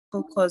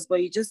focus,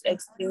 but you just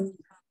explained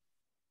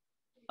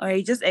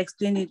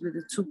it with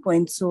the 2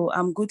 points, so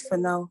I'm good for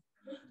now.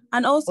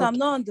 And also, I'm Okay.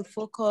 not on the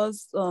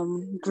focus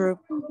group.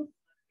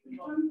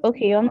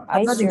 Okay, I've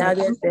I not been serious.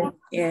 added there.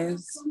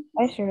 Yes.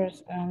 I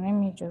serious. Let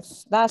me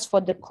just. That's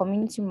for the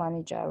community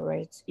manager,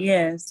 right?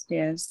 Yes.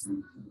 Yes.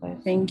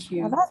 Thank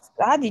you.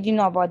 How did you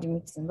know about the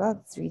meeting?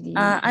 That's really.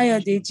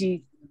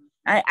 Ayodeji,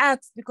 I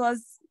asked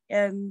because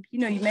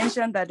you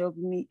mentioned that there'll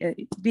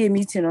be a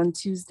meeting on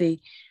Tuesday,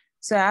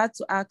 so I had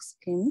to ask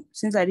him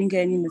since I didn't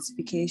get any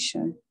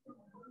notification.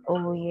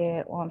 Oh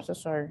yeah. Oh, I'm so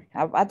sorry.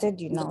 I've added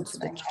you now to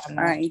the All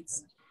channel. right.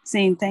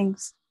 Saying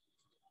thanks.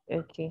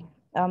 Okay.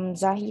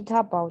 Zahid, how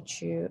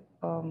about you?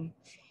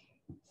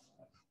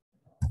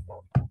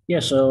 Yeah,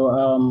 so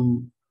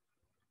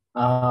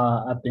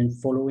I've been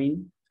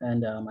following,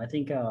 and I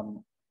think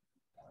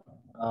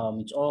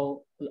it's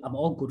all I'm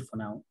all good for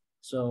now.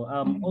 So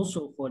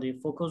also for the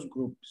focus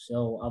group,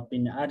 so I've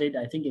been added.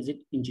 I think is it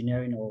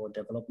engineering or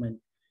development,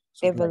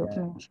 something like that.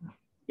 Development.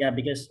 Yeah,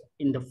 because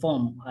in the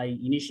form I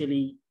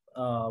initially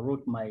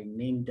wrote my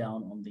name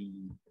down on the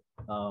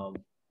uh,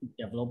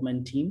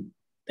 development team.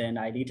 Then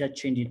I later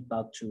changed it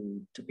back to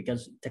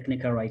because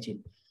technical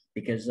writing,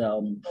 because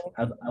I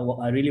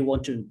really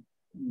want to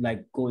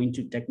like go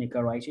into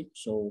technical writing.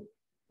 So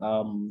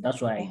that's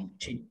why I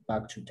changed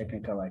back to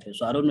technical writing.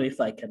 So I don't know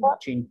if I can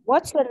change.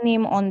 What's your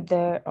name on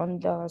the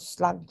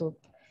Slack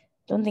group?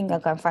 Don't think I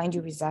can find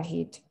you with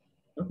Zahid.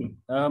 Okay.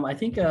 I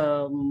think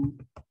I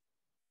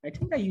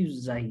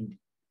use Zahid,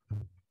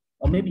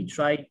 or maybe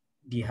try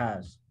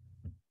Dihaz.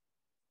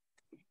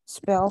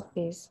 Spell,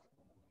 please.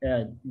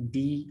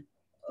 D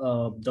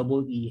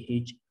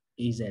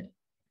EEHAZ.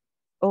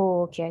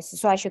 Oh, okay. I see.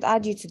 So I should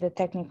add you to the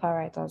technical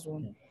writers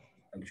one. Yeah,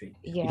 actually.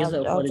 Yeah, Because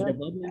I'll for the just,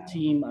 development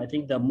team, I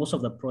think that most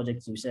of the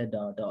projects you said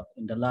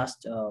in the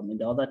last in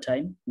the other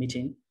time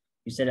meeting,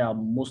 you said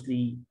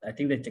mostly I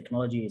think the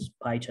technology is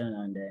Python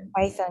and then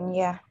Python,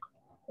 yeah.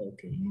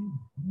 okay.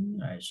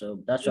 All right, so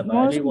that's It's what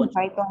I really mostly want.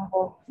 Python,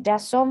 but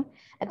there's some.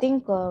 I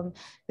think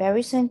very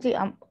recently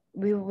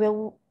we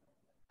will.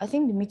 I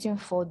think the meeting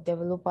for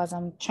developers.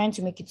 I'm trying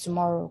to make it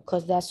tomorrow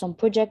because there's some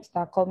projects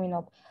that are coming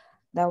up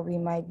that we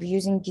might be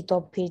using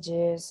GitHub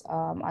pages.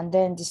 And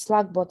then the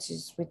Slack bot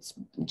is with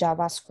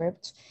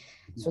JavaScript,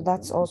 so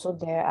that's also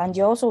there. And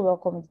you're also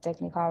welcome with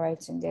technical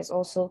writing. There's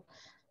also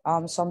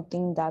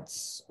something that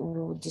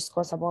we'll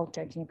discuss about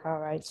technical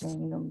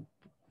writing.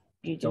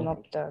 Building Okay.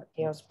 up the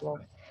CHAOSS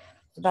blog.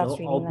 So that's So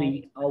really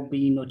nice. I'll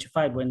be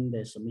notified when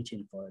there's a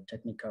meeting for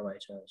technical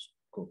writers.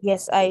 Cool.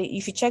 Yes,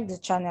 if you check the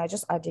channel, I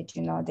just added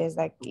you now. There's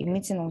like a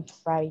meeting on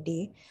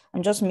Friday.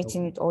 I'm just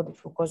meeting with all the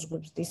focus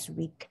groups this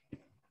week.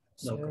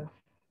 So Okay.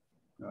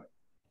 All right.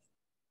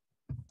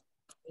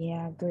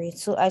 Yeah, great.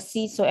 So I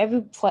see. So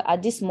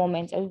at this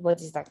moment,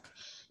 everybody's like,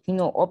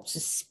 up to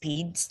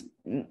speed.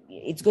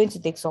 It's going to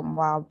take some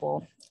while,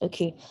 but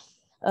okay.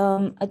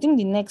 I think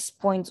the next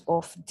point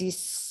of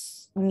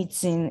this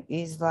meeting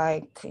is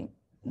like,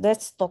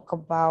 let's talk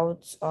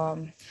about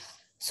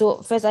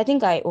So first, I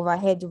think I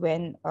overheard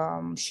when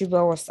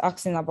Shiba was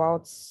asking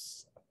about.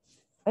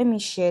 Let me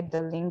share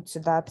the link to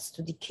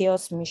the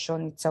CHAOSS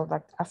mission itself,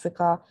 like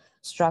Africa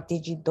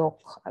strategy doc.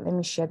 Let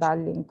me share that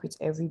link with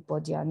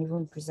everybody and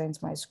even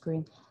present my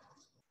screen,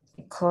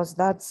 because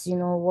that's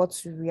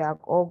what we are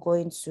all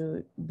going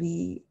to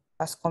be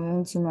as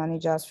community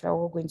managers. We are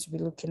all going to be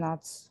looking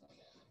at.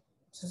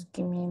 Just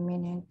give me a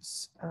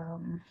minute.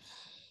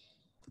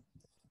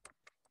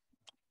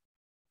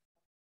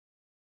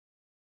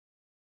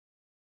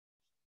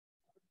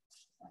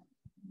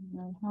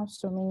 I have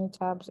so many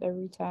tabs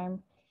every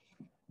time,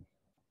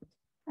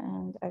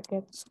 and I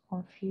get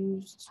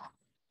confused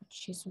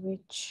which is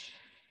which.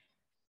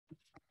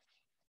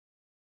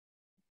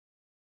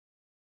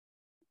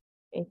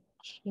 Okay,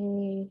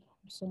 I'm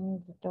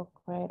sending the doc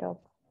right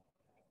up.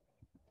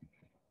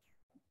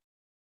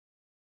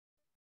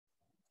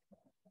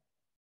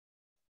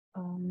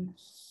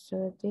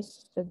 So this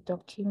is the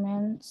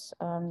document.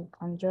 You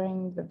can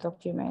join the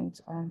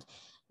document, and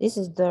this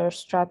is the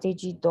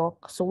strategy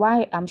doc. So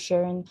why I'm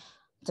sharing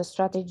the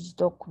strategy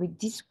doc with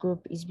this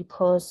group is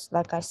because,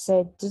 like I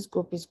said, this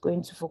group is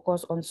going to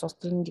focus on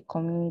sustaining the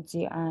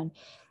community, and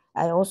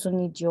I also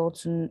need you all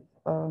to,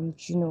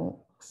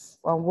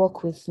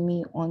 work with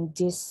me on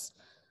these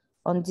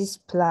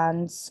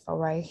plans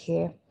right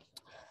here.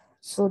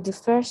 So the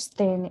first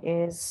thing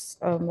is,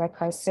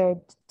 like I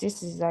said,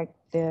 this is like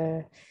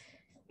the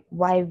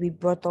why we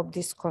brought up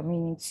this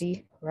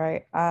community,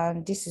 right?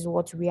 And this is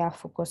what we are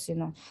focusing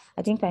on.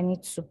 I think I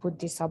need to put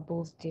this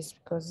above this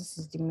because this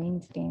is the main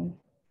thing.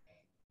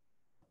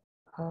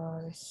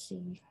 Let's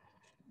see.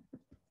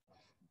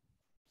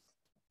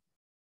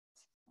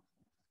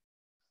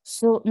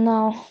 So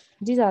now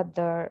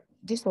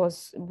this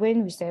was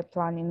when we started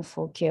planning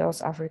for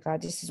CHAOSS Africa.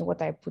 This is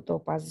what I put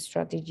up as a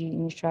strategy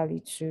initially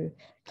to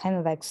kind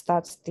of like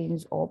start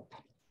things up.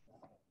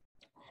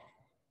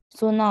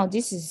 So now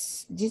this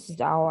is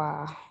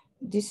our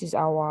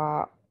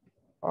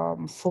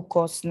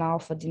focus now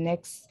for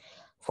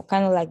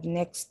kind of like the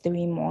next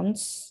 3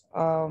 months.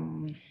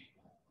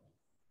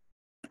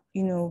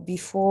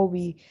 before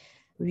we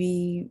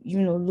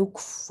look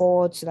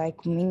forward to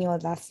like many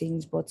other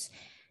things. But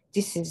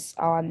this is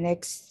our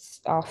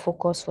next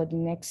focus for the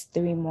next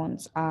 3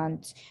 months,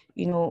 and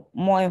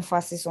more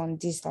emphasis on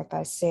this, like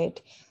I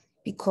said,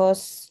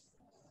 because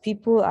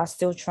people are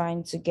still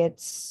trying to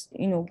get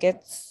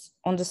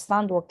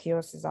understand what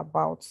chaos is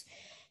about.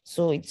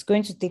 So it's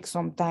going to take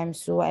some time.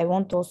 So I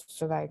want us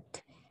to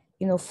like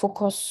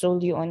focus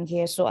solely on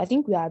here. So I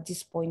think we are at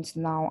this point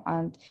now,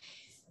 and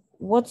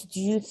what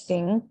do you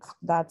think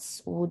that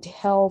would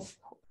help?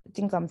 I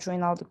think I'm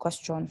throwing out the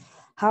question.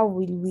 How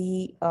will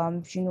we,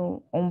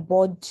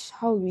 onboard?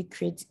 How will we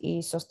create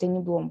a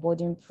sustainable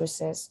onboarding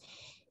process,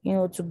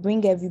 to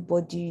bring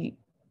everybody,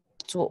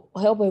 to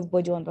help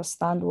everybody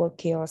understand what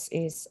chaos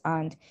is,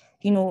 and,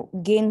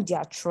 gain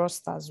their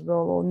trust as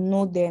well, or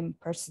know them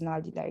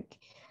personally, like,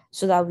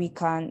 so that we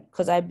can,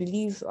 because I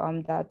believe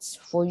that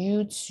for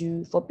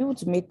people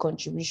to make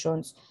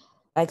contributions,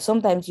 like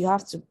sometimes you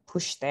have to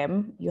push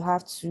them, you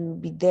have to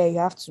be there, you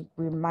have to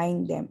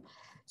remind them.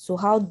 So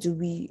how do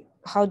we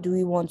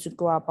want to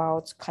go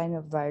about kind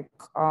of like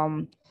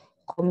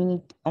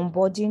community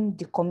onboarding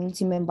the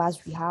community members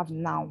we have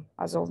now,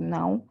 as of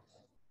now,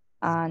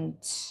 and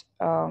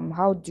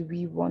how do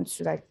we want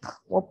to, like,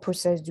 what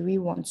process do we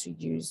want to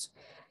use?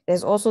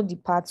 There's also the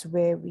part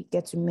where we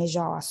get to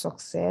measure our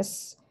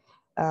success.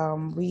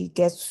 We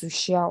get to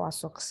share our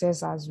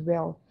success as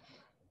well,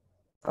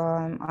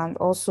 and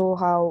also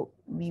how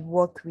we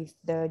work with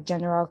the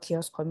general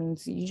chaos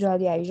community.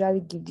 I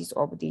usually give these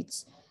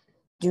updates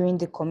during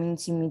the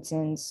community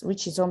meetings,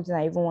 which is something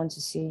I even want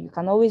to say. You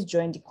can always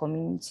join the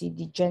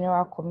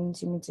general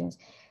community meetings.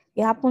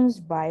 It happens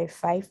by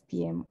 5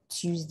 p.m.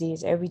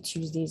 Tuesdays. Every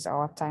Tuesday is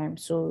our time.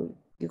 So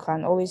you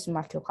can always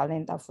mark your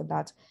calendar for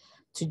that,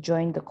 to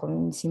join the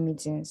community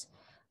meetings.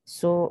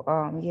 So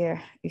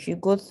yeah, if you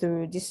go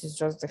through, this is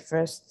just the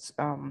first,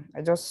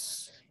 I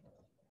just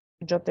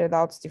jotted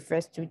out the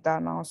first Twitter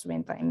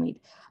announcement I made.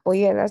 But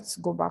yeah, let's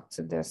go back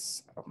to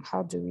this.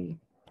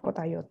 What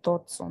are your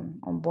thoughts on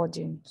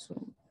onboarding?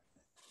 So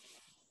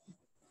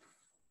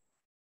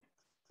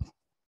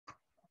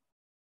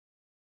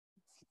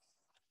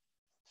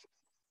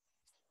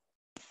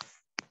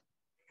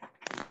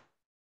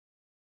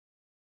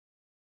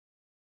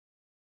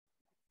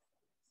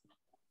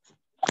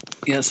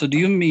Yeah, so do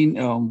you mean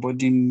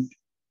onboarding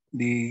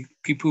the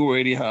people who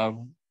already have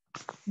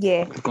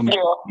yeah, the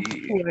community?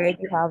 we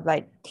already have,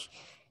 like,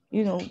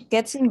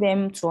 getting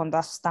them to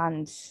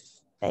understand,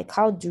 like,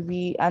 how do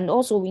we, and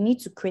also we need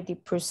to create a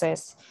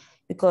process,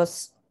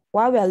 because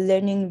while we are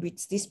learning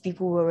with these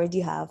people we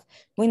already have,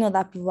 when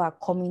other people are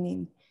coming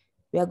in,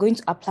 we are going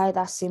to apply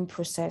that same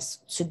process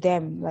to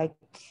them, like,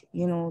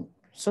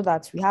 so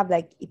that we have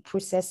like a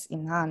process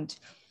in hand,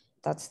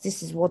 that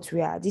this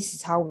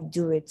is how we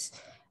do it,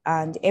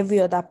 and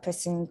every other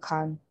person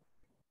can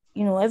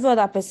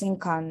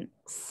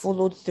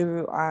follow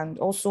through and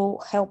also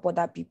help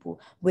other people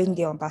when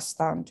they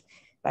understand.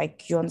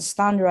 Like, you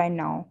understand right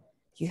now,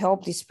 you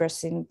help this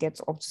person get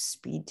up to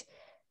speed.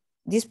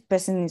 This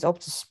person is up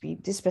to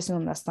speed. This person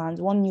understands.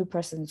 One new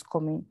person is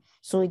coming.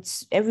 So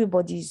it's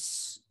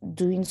everybody's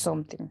doing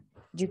something.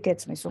 Do you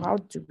get me? So how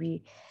do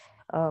we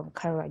kind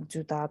of like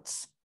do that?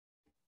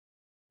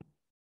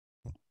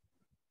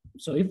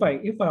 So if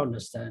I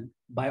understand,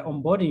 by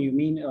onboarding you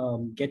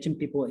mean getting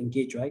people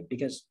engaged, right?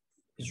 Because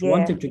it's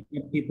one Yeah, thing to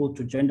get people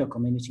to join the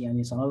community, and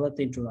it's another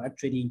thing to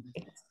actually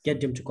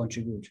get them to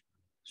contribute.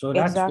 So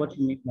that's what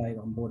exactly. you mean by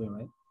onboarding,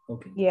 right?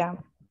 Okay. Yeah.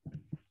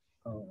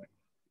 All right.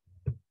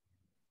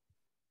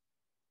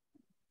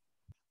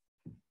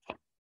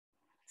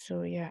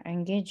 So yeah,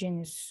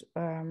 engaging is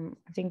I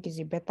think is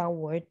a better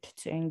word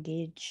to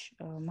engage.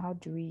 How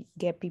do we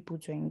get people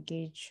to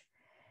engage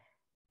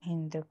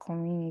in the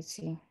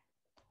community?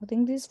 I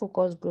think these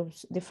focus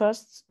groups, the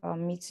first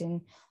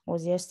meeting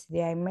was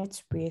yesterday. I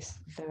met with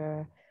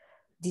the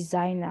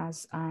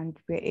designers and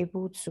we're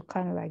able to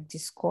kind of like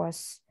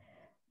discuss.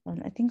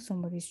 I think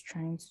somebody's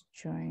trying to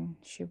join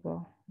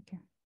Shiba. Okay.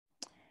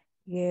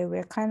 Yeah,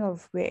 we're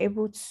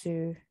able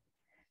to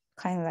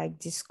kind of like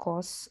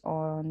discuss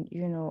on,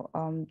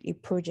 a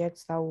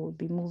project that we'll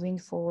be moving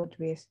forward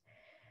with.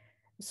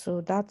 So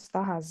that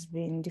has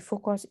been the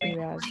focus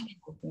areas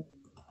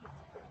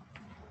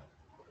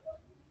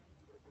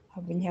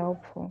have been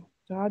helpful.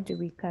 So how do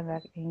we kind of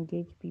like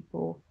engage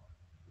people?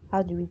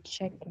 How do we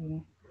check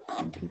in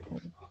on people?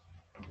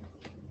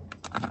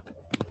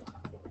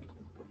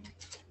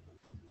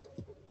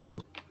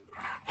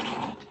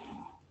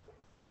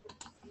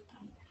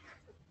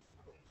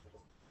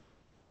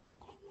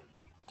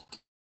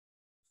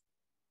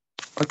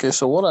 Okay,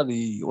 so what are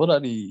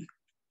the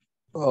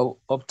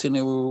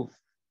obtainable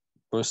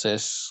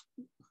process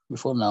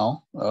before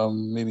now?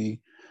 Maybe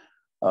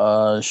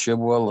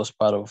Shebuel was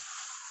part of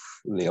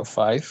layer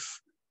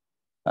 5.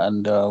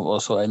 And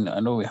also, I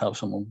know we have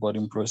some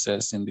onboarding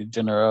process in the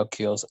general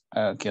chaos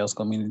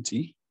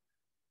community.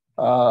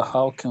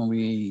 How can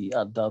we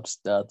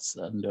adapt that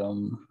and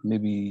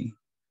maybe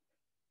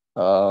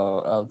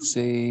I would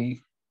say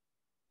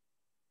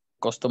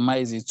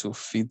customize it to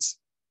fit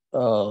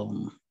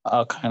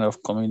our kind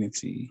of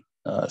community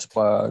as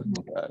part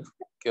of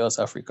CHAOSS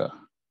Africa.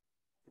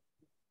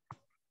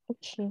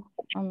 Okay.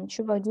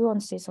 Shuba, do you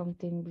want to say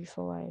something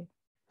before I?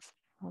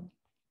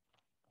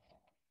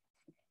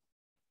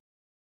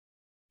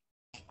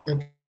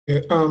 Okay.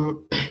 You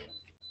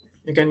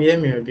can hear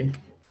me, Obi?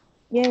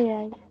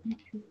 Yeah.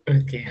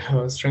 Okay. I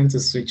was trying to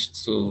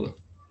switch to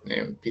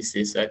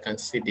PC so I can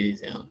see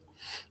this.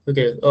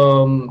 Okay.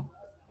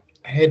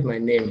 I heard my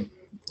name.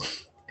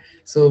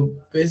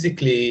 So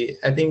basically,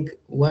 I think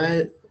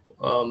while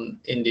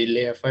in the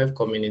layer 5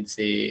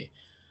 community,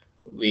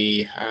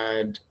 we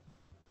had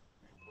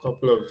a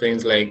couple of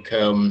things like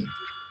I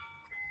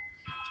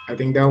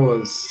think that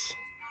was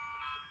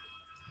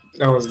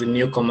the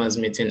newcomers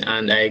meeting,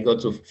 and I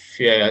got to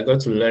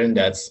learn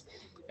that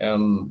I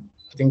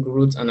think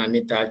Ruth and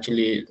Anita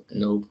actually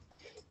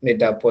made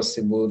that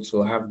possible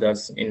to have that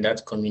in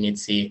that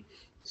community,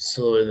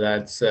 so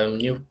that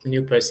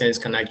new persons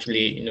can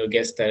actually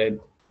get started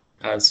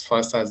as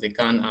fast as they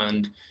can,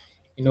 and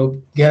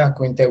get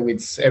acquainted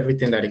with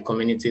everything that the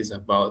community is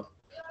about.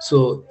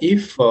 So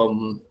if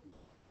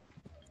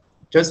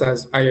just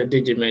as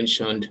Ayodeji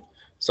mentioned,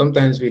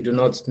 sometimes we do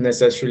not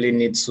necessarily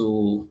need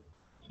to,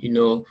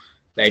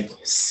 like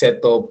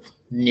set up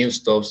new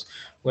stuffs.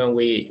 When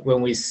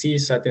we see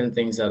certain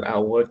things that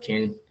are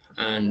working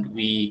and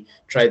we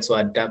try to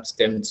adapt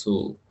them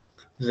to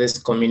this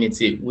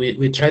community,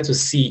 we try to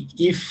see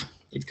if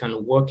it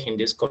can work in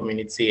this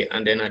community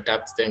and then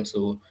adapt them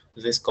to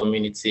this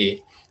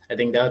community. I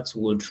think that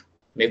would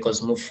make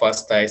us move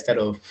faster instead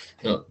of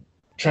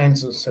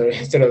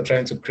instead of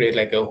trying to create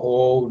like a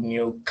whole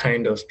new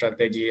kind of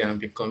strategy and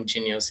become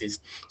geniuses.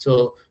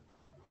 So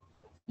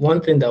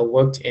one thing that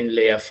worked in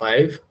layer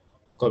 5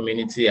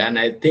 community, and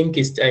I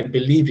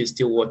believe is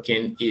still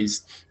working,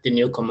 is the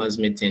newcomers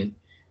meeting,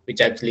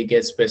 which actually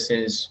gets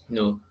persons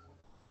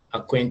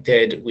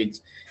acquainted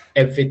with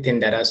everything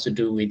that has to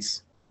do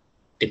with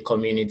the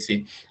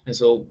community. And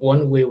so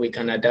one way we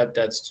can adapt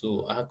that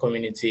to our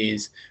community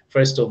is,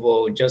 first of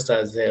all, just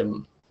as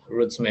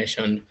Ruth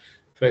mentioned,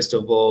 first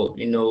of all,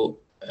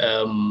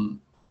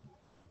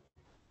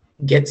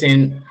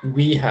 getting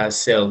we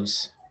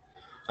ourselves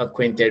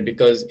acquainted,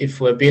 because if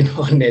we're being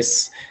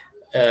honest,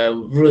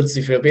 Ruth,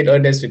 if you're being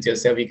honest with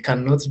yourself, you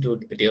cannot do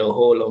the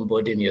whole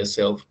onboarding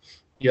yourself.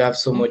 You have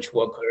so much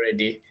work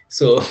already.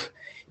 So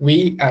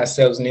we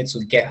ourselves need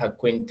to get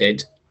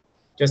acquainted.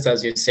 Just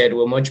as you said,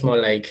 we're much more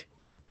like,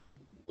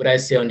 would I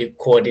say, on the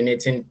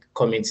coordinating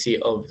committee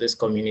of this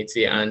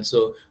community. And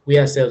so we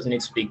ourselves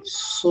need to be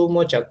so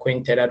much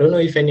acquainted. I don't know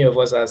if any of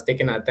us has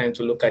taken our time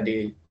to look at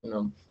the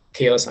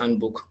CHAOSS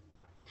handbook.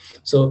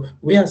 So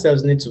we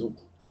ourselves need to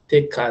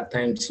take our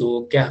time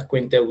to get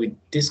acquainted with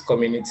this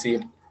community,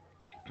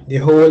 the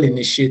whole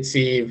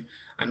initiative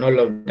and all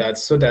of that,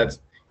 so that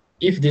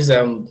if this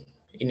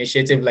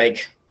initiative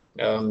like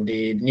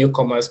the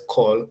newcomers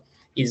call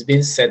is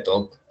being set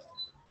up,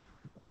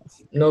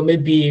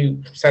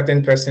 maybe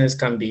certain persons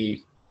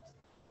maybe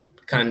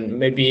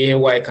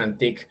AY can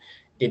take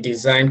the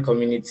design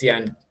community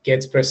and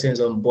get persons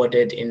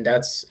onboarded in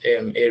that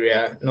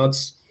area, not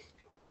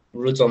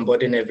Root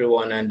onboarding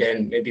everyone, and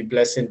then maybe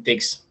Blessing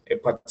takes a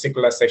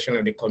particular section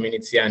of the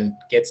community and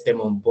gets them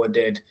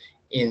onboarded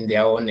in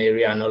their own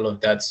area and all of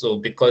that. So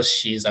because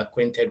she's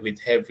acquainted with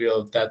every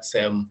of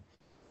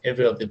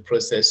the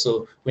process,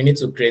 so we need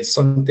to create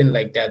something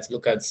like that.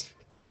 Look at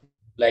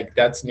like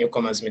that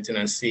newcomers meeting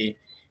and see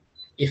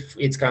if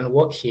it can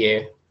work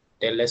here,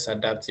 then let's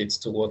adapt it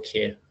to work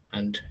here.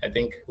 And I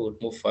think we'll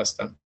move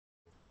faster.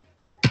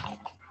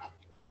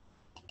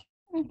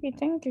 Okay,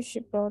 thank you,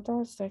 Shipra. That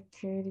was like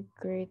really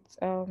great.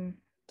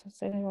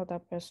 Does any other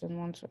person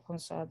want to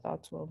answer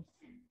that one?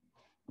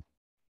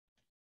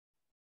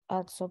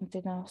 Add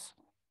something else.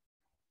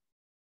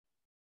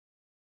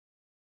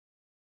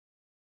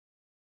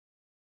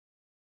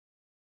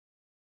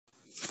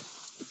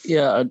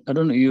 Yeah, I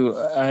don't know you.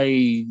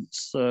 I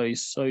saw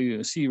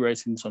you see you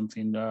writing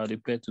something.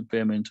 The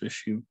peer-to-peer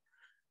mentorship.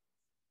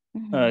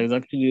 It's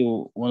actually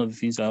one of the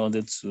things I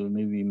wanted to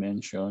maybe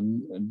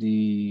mention.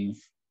 The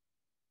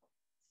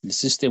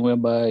system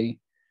whereby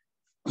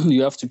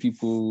you have two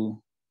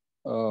people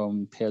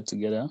paired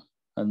together,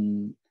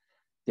 and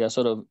they are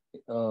sort of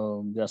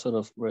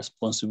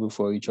responsible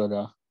for each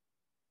other.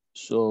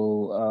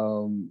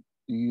 So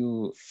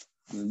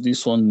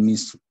this one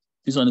is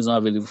not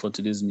available for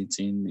today's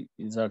meeting.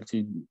 It's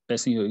actually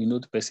person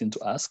the person to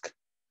ask.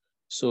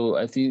 So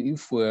I think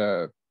if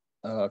we're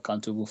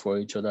accountable for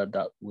each other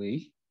that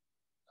way,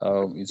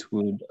 it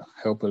would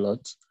help a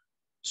lot.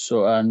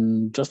 So,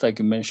 and just like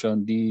you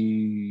mentioned,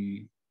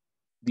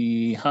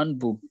 the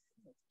handbook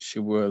she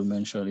will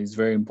mention is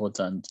very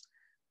important.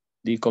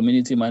 The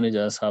community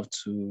managers have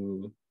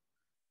to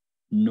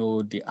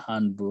know the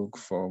handbook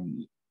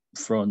from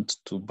front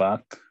to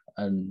back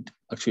and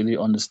actually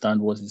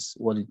understand what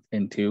it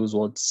entails,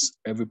 what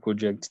every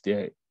project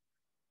there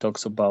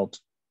talks about.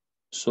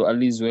 So at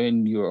least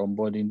when you're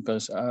onboarding,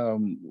 because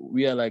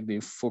we are like the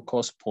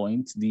focus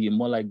point, the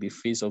more like the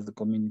face of the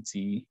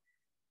community,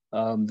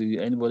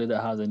 Anybody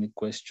that has any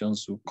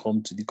questions will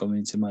come to the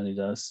community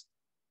managers.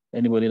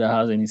 Anybody that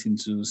has anything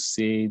to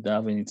say, that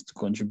have anything to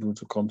contribute,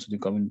 to come to the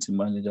community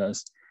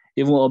managers,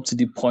 even up to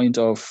the point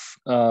of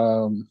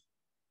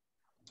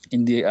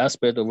in the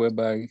aspect of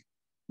whereby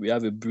we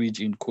have a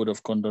breach in code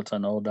of conduct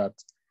and all that,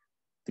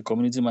 the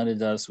community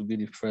managers will be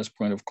the first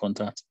point of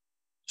contact.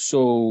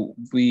 So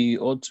we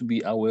ought to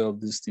be aware of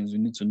these things. We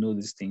need to know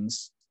these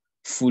things,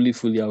 fully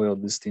aware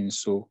of these things,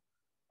 so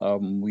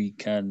we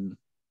can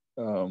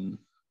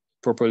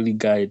properly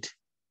guide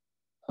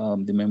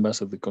the members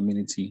of the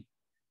community.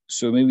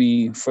 So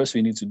maybe first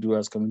we need to do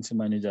as community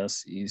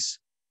managers is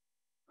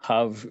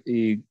have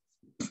maybe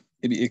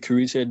a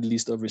curated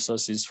list of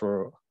resources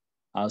for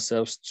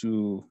ourselves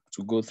to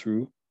go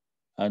through,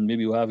 and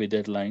maybe we'll have a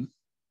deadline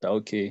that,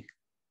 okay,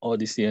 all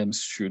the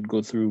CMs should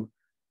go through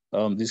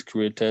this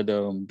created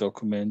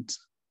document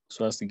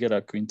so as to get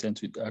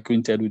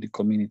acquainted with the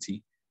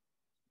community.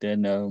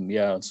 Then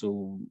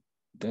so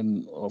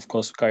then of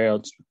course carry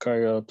out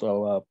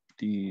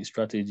the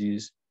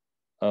strategies,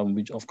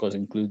 which of course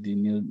include the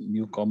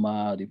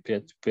newcomer, the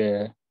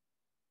peer-to-peer,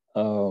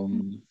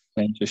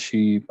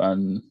 mentorship,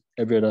 and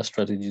every other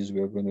strategies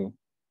we're going to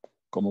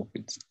come up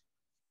with.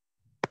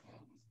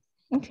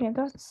 Okay,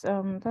 that's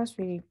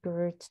really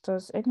great.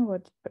 Does any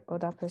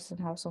other person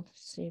have something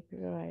to say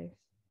before I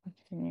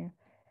continue?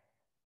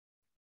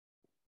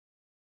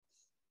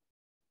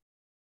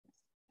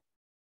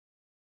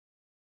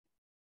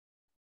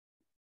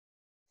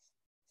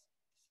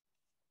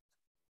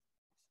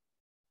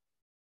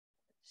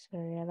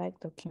 Sorry, I like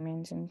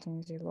documenting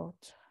things a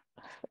lot.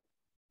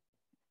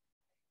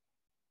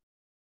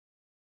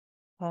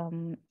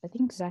 I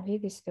think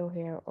Zahid is still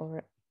here,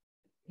 or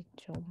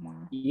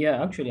Ijoma.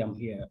 Yeah, actually I'm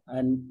here.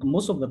 And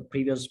most of the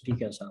previous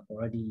speakers have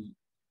already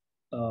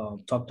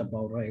talked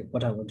about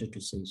what I wanted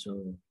to say.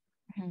 So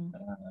I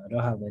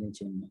don't have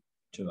anything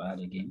to add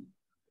again.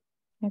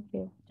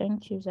 Okay,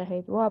 thank you,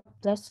 Zahid. Well,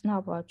 let's know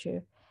about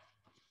you.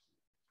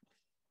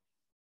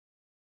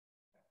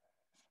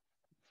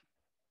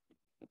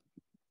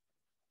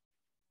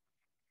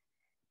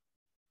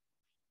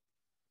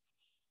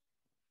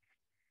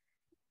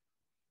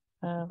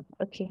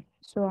 Okay,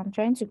 so I'm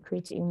trying to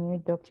create a new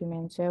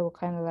document where we'll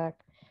kind of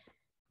like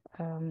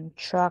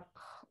track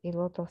a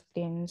lot of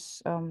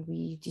things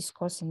we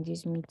discuss in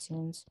these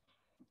meetings.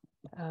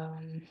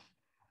 Let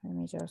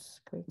me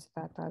just create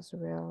that as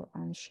well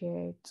and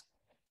share it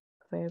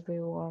for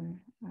everyone.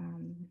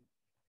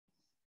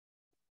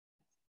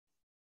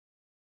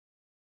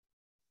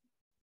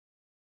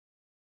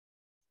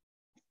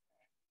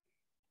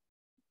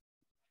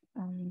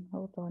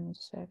 Hold on a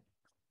sec.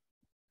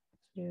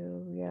 So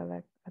we are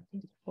like at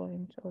this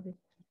point, all this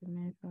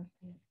information.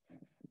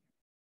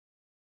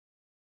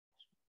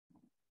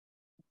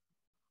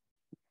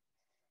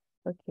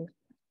 Okay,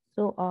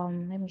 so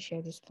let me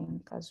share this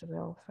link as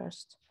well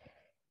first.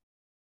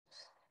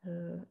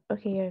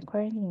 Okay, you're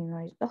currently in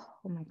noise. Oh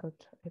my god,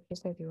 I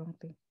pasted the wrong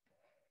thing.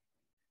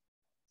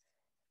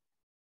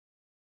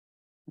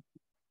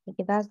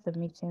 Okay, that's the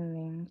meeting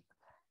link.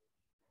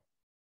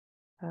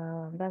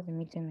 That's the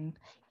meeting link.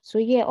 So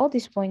yeah, all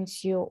these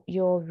points you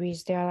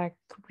raised, they are like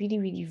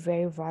really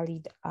very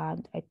valid,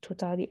 and I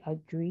totally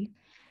agree.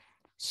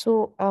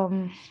 So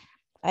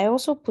I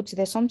also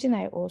there's something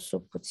I also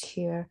put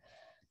here,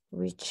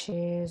 which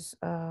is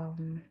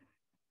coming,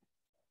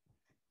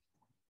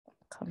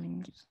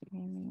 just give me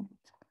a minute.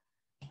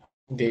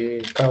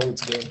 The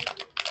CHAOSS game.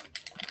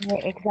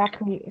 Yeah,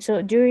 exactly.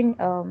 So during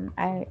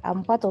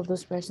I'm part of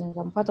those persons.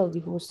 I'm part of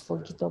the host for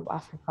GitHub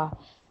Africa,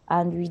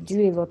 and we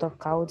do a lot of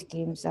CHAOSS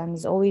games, and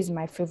it's always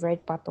my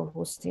favorite part of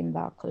hosting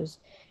that because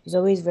it's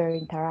always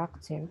very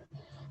interactive.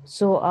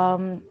 So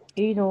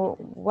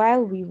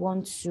while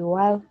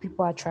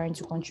people are trying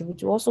to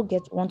contribute, we also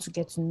want to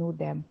get to know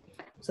them.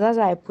 So that's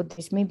why I put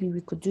this. Maybe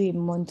we could do a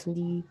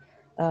monthly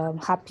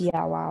happy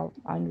hour,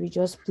 and we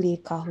just play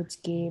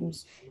Kahoot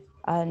games,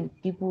 and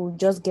people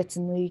just get to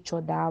know each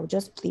other.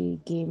 Just play a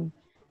game.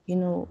 We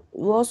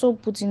also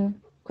put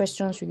in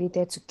questions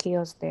related to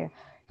chaos there.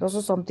 It's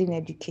also something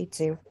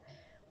educative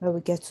where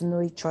we get to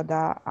know each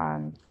other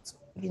and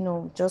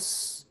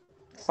just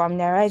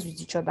familiarize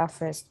with each other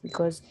first,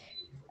 because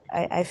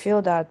I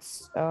feel that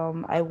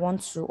I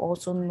want to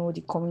also know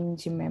the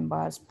community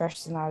members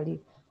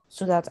personally,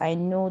 so that I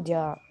know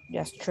their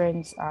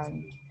strengths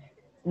and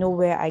know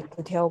where I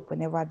could help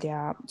whenever they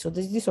are. So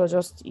this was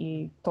just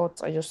a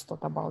thought I just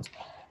thought about.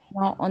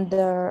 Now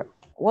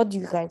what do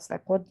you guys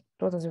like? What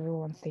does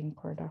everyone think,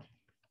 Corda?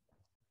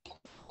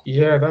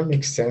 Yeah, that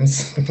makes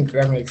sense.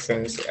 That makes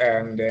sense.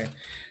 And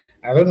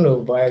I don't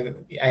know, but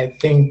I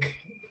think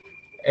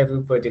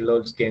everybody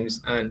loves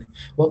games. And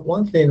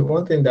one thing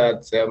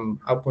that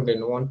happened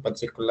in one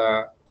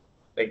particular,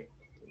 like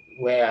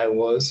where I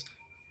was,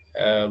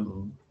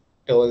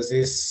 there was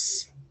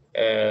this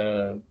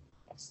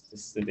what's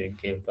this thing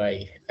again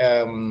by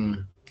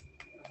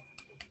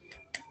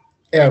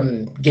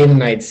game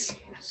nights.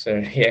 So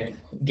yeah,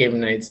 game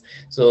nights.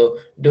 So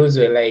those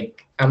were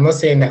like, I'm not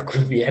saying that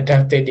could be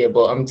adapted here,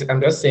 but I'm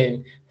just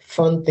saying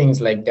fun things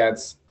like that,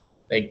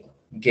 like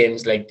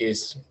games like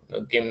this,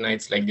 game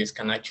nights like this,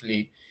 can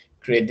actually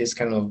create this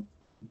kind of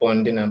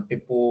bonding, and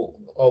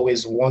people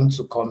always want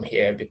to come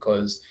here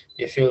because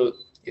they feel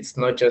it's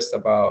not just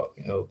about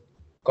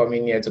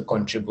coming here to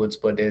contribute,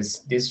 but there's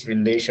this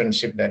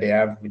relationship that they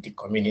have with the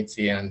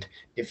community, and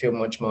they feel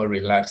much more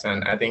relaxed.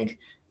 And I think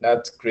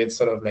that creates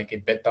sort of like a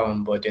better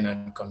onboarding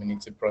and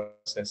community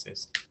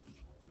processes.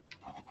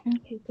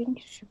 Okay, thank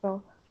you,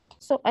 Shibal.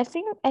 So I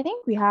think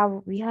we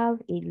have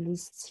a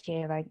list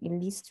here, like a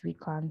list we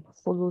can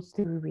follow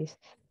through with.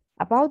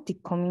 About the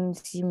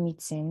community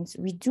meetings,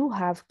 we do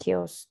have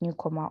chaos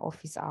newcomer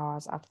office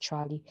hours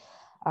actually.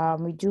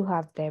 We do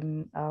have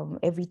them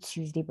every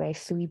Tuesday by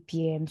 3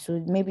 p.m.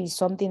 So maybe it's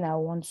something I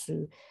want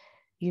to,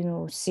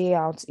 say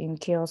out in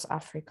Chaos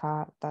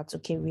Africa, that's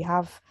okay. We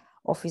have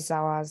office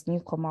hours,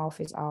 newcomer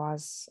office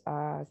hours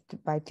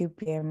by 3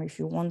 p.m. if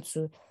you want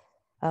to.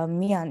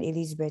 Me and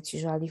Elizabeth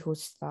usually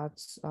host that.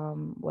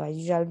 We're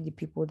usually the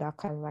people that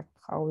kind of like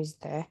are always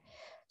there.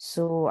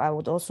 So I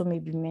would also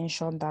maybe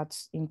mention that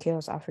in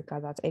Chaos Africa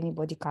that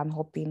anybody can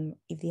hop in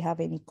if they have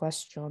any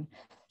question.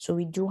 So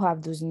we do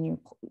have those new.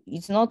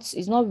 It's not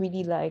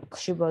really like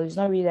Shibal. It's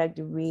not really like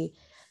the way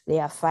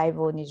layer 5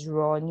 on is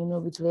run.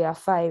 With layer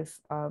 5,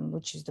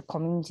 which is the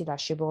community that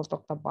Shibal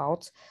talked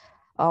about.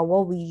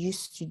 What we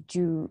used to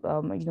do,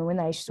 when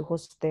I used to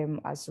host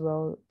them as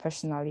well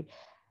personally,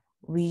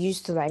 we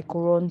used to like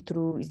run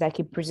through, it's like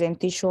a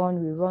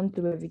presentation. We run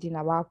through everything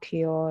about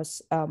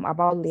chaos,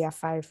 about layer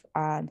 5,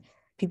 and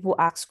people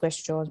ask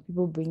questions,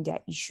 people bring their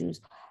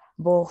issues.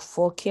 But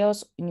for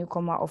chaos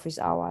newcomer office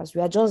hours, we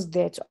are just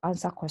there to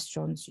answer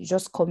questions. You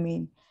just come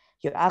in,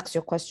 you ask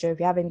your question. If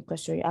you have any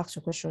question, you ask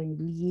your question, you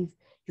leave,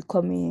 you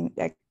come in,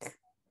 like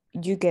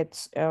you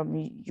get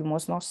you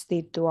must not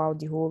stay throughout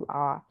the whole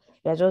hour.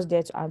 You're just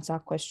there to answer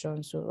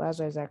questions. So that's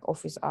why it's like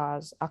office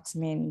hours, ask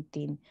me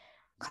anything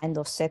kind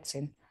of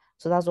setting.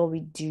 So that's what we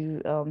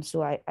do.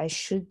 So I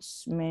should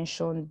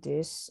mention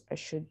this. I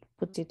should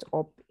put it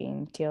up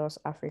in Chaos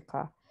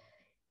Africa.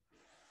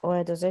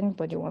 Or does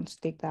anybody want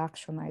to take the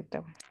action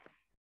item?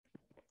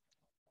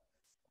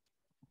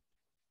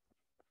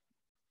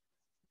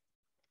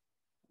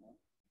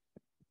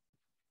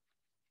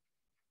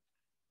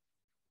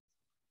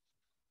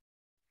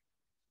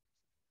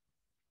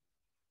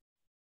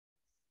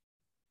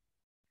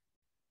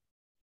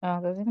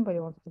 Does anybody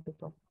want to take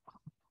it up?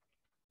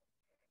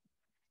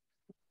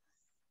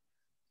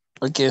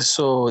 Okay,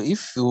 so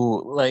if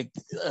you like,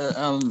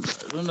 I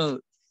don't know,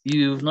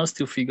 you've not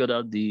still figured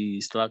out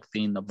the Slack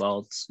thing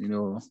about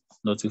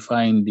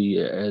notifying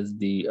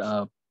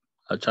the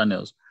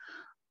channels.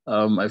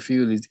 I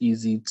feel it's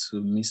easy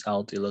to miss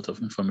out a lot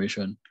of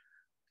information.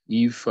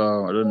 If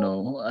I don't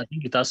know, I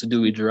think it has to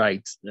do with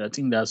rights. I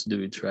think that has to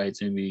do with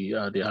rights. Maybe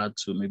they had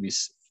to maybe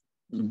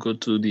go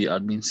to the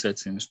admin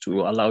settings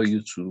to allow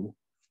you to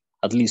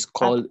at least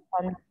call, at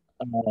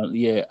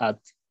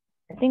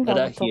I think I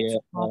whether will talk here to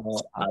or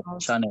Max at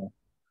about. channel,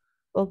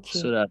 so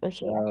Okay, that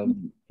okay.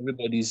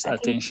 everybody's I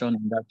think attention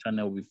in that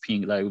channel will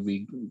ping, like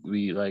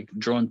we like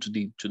drawn to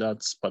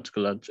that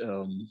particular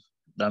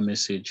that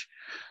message.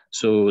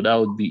 So that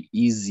would be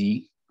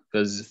easy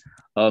because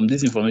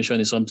this information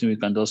is something we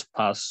can just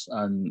pass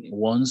and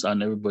once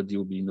and everybody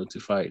will be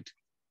notified.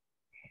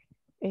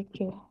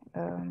 okay.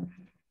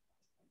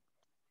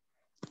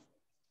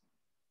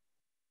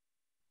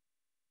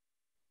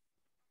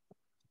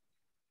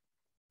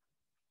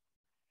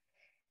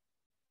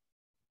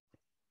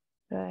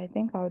 So I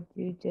think I'll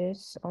do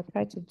this. I'll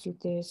try to do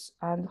this.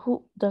 And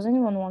who does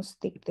anyone want to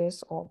take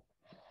this up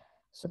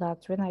so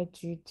that when I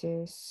do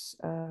this,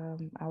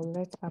 I'll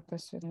let that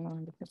person know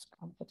and the person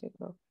can put it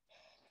up.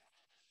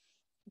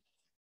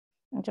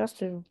 And just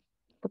to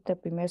put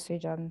up a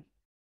message and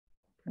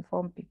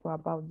inform people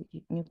about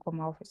the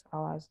newcomer office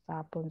hours that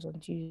happens on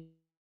Tuesday.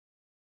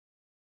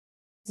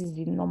 This is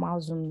the normal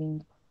Zoom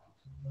link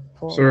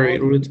for Sorry, all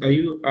the Ruth, are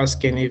you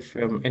asking if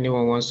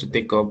anyone wants to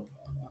take up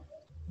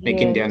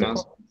making yeah, the take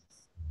announcement? up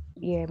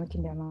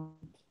making the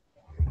announcement.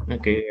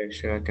 Okay, yeah,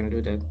 sure, I can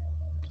do that.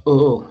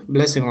 Oh,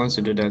 Blessing wants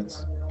to do that.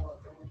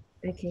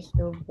 Okay,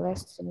 so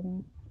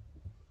blessing.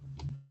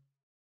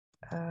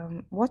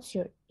 What's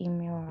your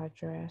email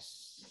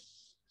address?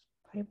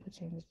 Can you put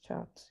it in the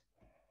chat?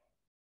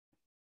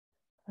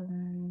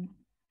 Um,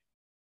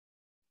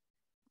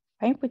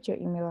 can you put your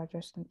email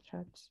address in the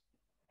chat?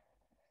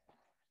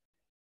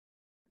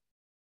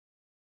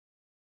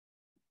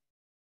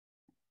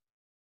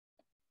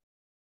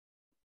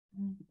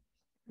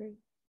 Great.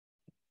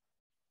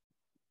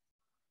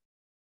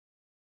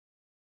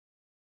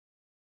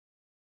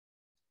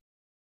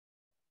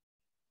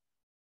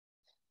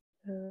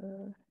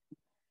 Uh,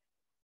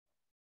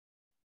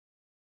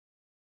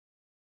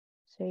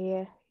 so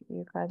yeah,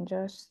 you can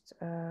just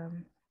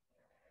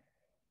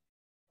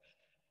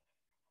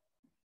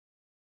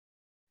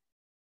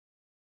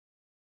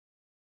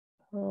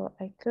oh,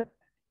 I could.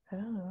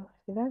 Oh,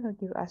 did I not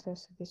give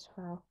access to this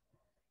file?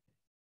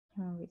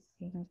 We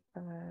think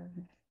I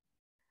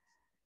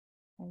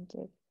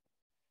did.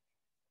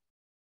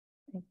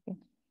 Okay.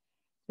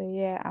 So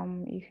yeah,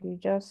 if you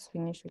just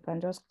finish, we can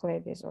just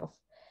clear this off.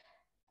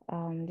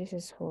 This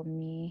is for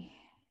me.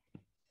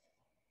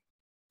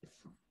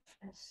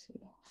 Let's see.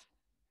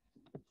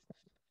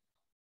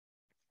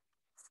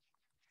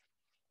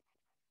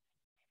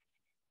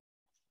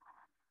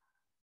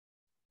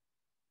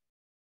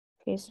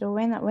 Okay, so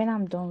when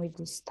I'm done with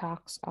this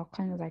task, I'll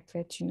kind of like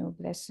let you know,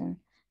 Blessing,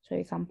 so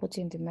you can put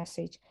in the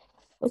message.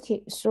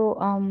 Okay, so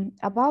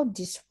about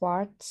this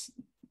part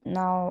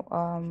now,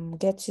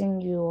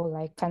 getting you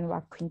like kind of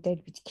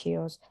acquainted with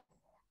CHAOSS.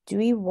 Do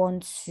we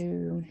want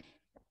to?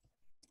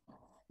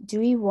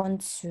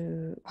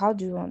 How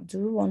do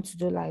we want to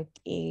do like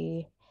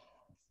a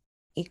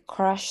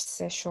crash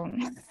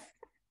session?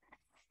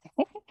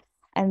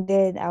 And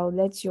then I'll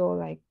let you all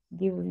like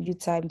give you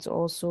time to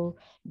also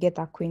get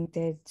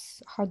acquainted.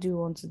 How do you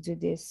want to do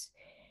this?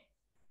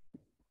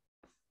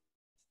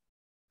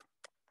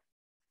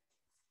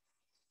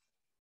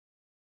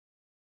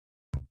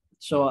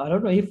 So I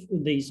don't know if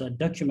there's a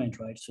document,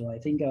 right? So I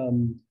think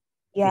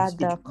Yeah, it's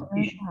the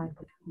community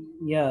handbook.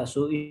 yeah.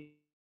 So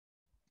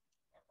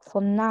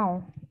For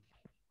now,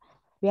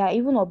 we are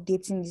even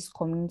updating this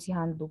community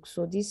handbook.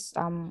 So this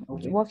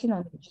okay. working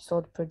on the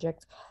GSOD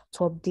project to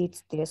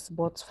update this,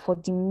 but for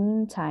the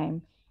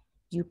meantime,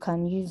 you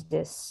can use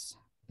this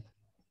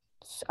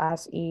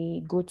as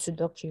a go-to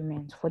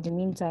document for the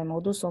meantime.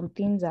 Although some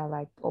things are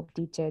like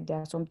updated, there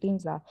are some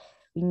things that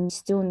we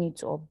still need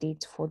to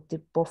update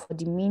but for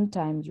the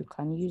meantime, you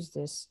can use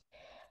this.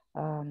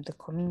 The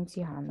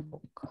community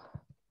handbook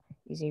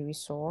is a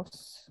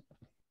resource.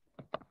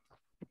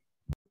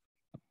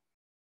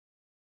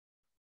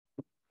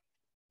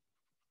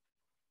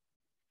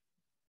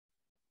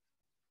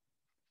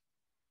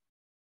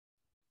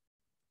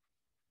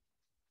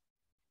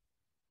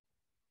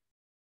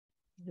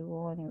 The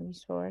one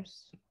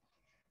resource.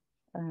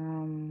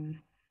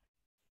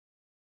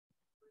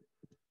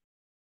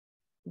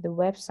 The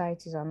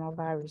website is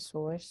another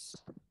resource.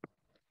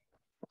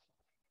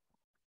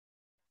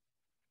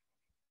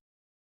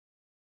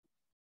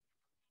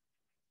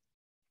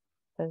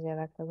 Because there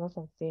are like a lot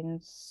of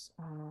things.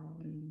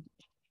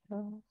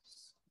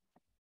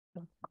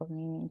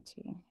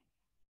 Community.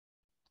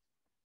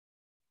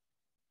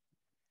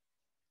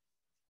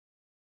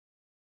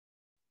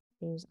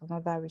 There's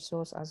another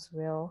resource as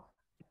well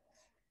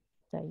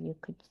that you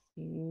could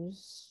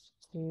use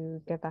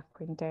to get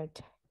acquainted.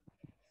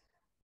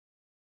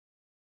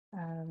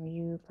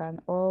 You can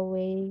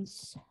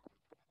always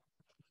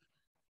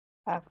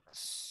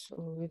ask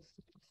with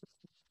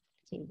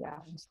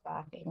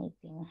start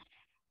anything.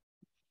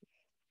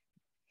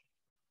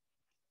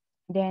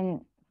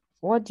 Then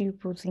what do you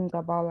think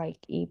about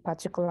like a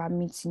particular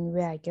meeting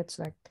where I get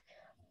to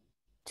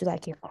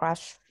like a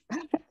crash,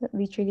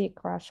 literally a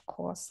crash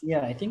course?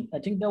 Yeah, I think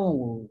that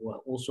one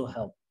will also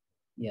help.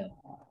 Yeah.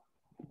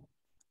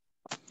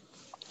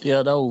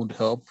 Yeah, that would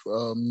help.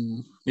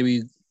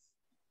 Maybe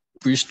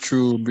breeze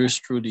through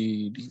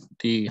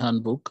the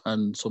handbook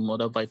and some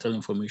other vital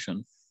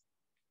information.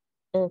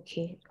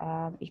 Okay,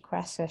 a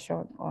crash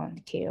session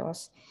on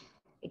CHAOSS.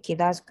 Okay,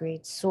 that's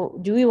great. So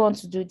do we want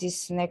to do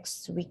this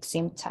next week,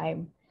 same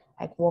time,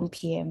 like 1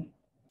 p.m.?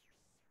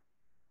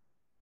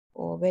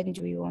 Or when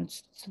do we want,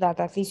 so that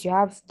at least you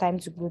have time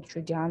to go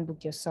through the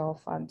handbook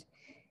yourself? And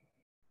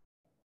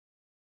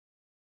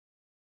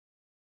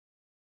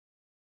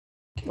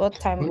what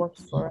time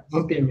works for us?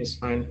 1 p.m. is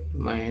fine,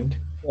 my end.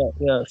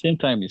 Yeah, same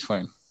time is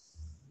fine.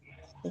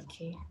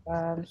 Okay,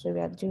 so we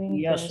are doing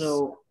Yeah, this.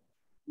 so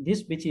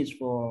this bit is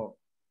for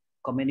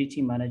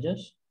community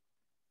managers.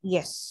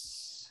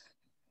 Yes.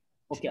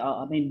 Okay,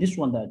 I mean this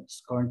one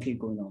that's currently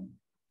going on.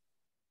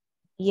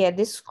 Yeah,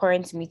 this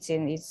current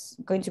meeting is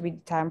going to be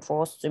the time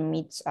for us to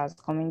meet as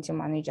community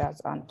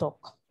managers and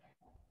talk.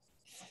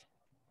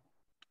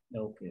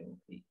 Okay.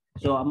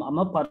 So I'm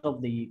a part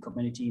of the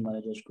community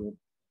managers group.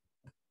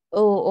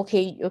 Oh,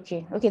 okay,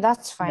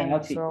 that's fine. Yeah,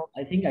 okay. So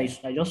I think I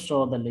just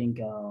saw the link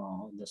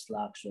on the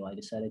Slack, so I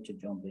decided to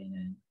jump in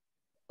and.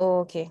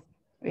 okay.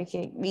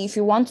 If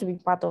you want to be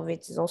part of it,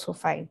 it's also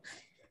fine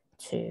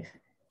too.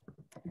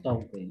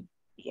 Okay.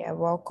 Yeah,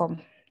 welcome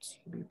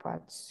to be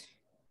part.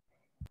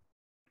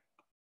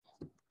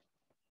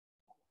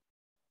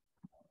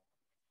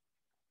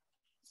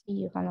 See,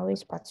 you can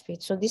always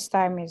participate. So this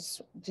time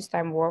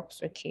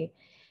works. Okay.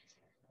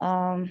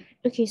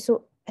 Okay,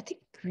 so I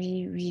think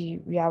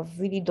we have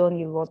really done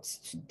a lot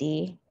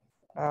today.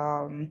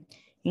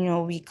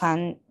 We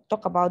can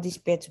talk about this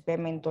peer-to-peer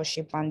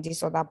mentorship and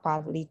this other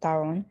part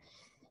later on.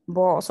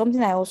 But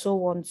something I also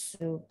want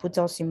to put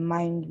us in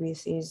mind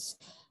with is,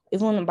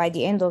 even by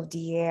the end of the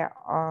year,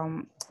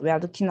 we are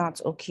looking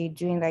at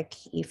doing like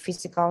a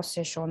physical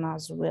session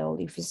as well,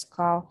 a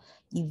physical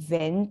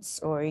event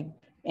or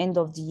end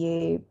of the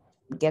year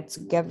get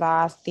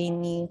together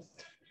thingy,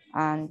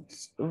 and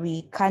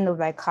we kind of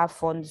like have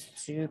funds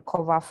to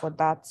cover for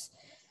that.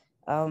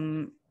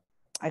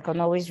 I can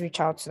always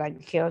reach out to like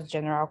the CHAOSS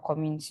general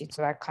community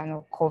to like kind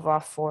of cover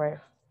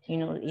for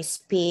a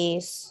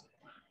space,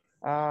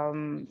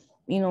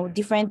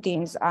 different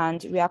things.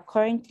 And we are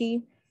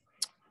currently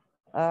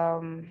I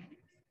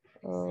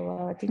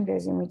think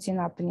there's a meeting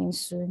happening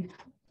soon,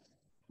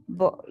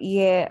 But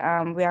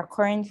yeah, we are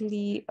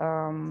currently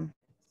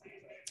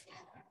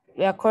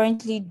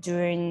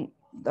doing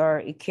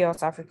the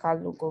CHAOSS Africa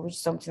logo, which is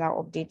something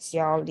I'll update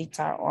y'all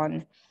later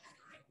on.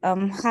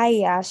 Hi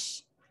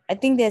Yash. I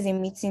think there's a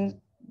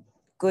meeting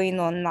going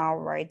on now,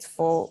 right?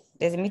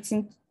 There's a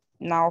meeting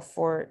now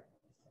for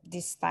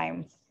this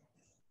time.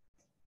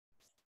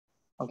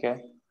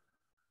 Okay.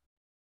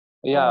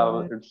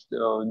 Yeah, it's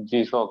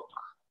GSOC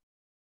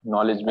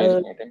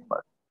knowledge-based meeting,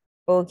 but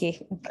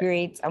okay,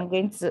 great. I'm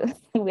going to.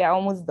 We are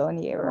almost done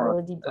here. We're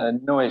already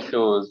done. no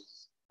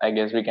issues. I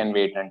guess we can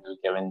wait until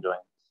Kevin joins.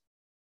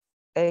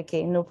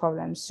 Okay, no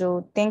problem.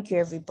 So thank you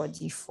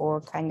everybody for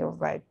kind of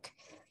like,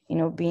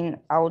 being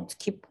out,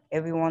 keep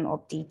everyone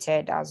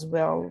updated as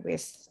well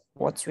with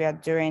what we are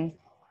doing.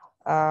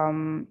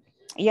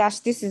 Yes,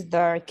 this is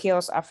the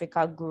CHAOSS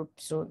Africa group.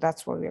 So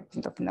that's what we've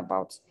been talking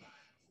about.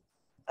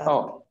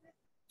 Oh,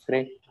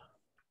 great.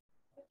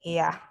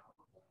 Yeah.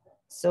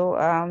 So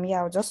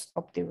yeah, I'll just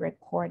stop the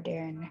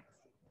recording.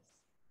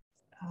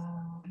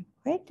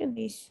 Where do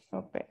we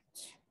stop it?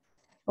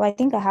 Well, I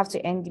think I have to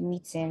end the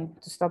meeting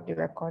to stop the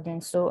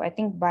recording. So I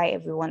think bye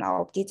everyone.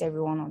 I'll update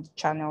everyone on the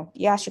channel.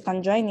 Yeah, she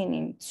can join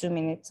in 2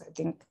 minutes, I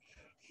think.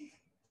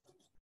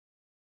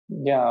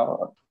 Yeah,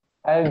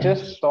 I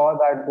just saw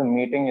that the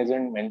meeting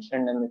isn't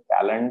mentioned in the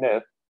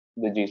calendar,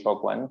 the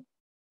GSOC one,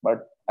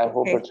 but I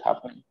hope it's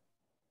happening.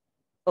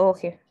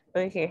 Okay,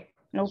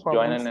 no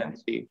problem. Join in and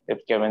see if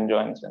Kevin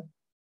joins in.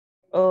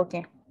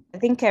 Okay, I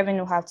think Kevin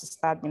will have to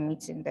start the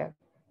meeting there.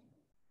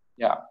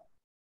 Yeah,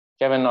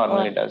 Kevin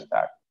normally does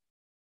that.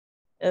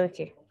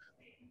 Okay.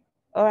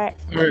 All right.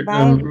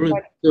 Bye. Ruth,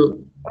 so,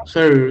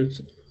 sorry,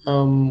 Ruth.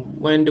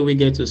 When do we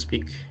get to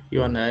speak,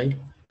 you and I?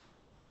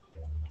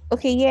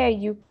 Okay, yeah,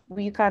 you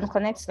can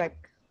connect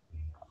like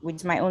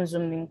with my own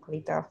Zoom link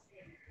later.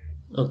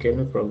 Okay,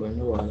 no problem.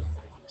 No worries.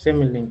 Send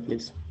me a link,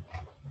 please.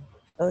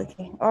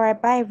 Okay. All right.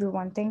 Bye,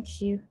 everyone.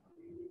 Thank you.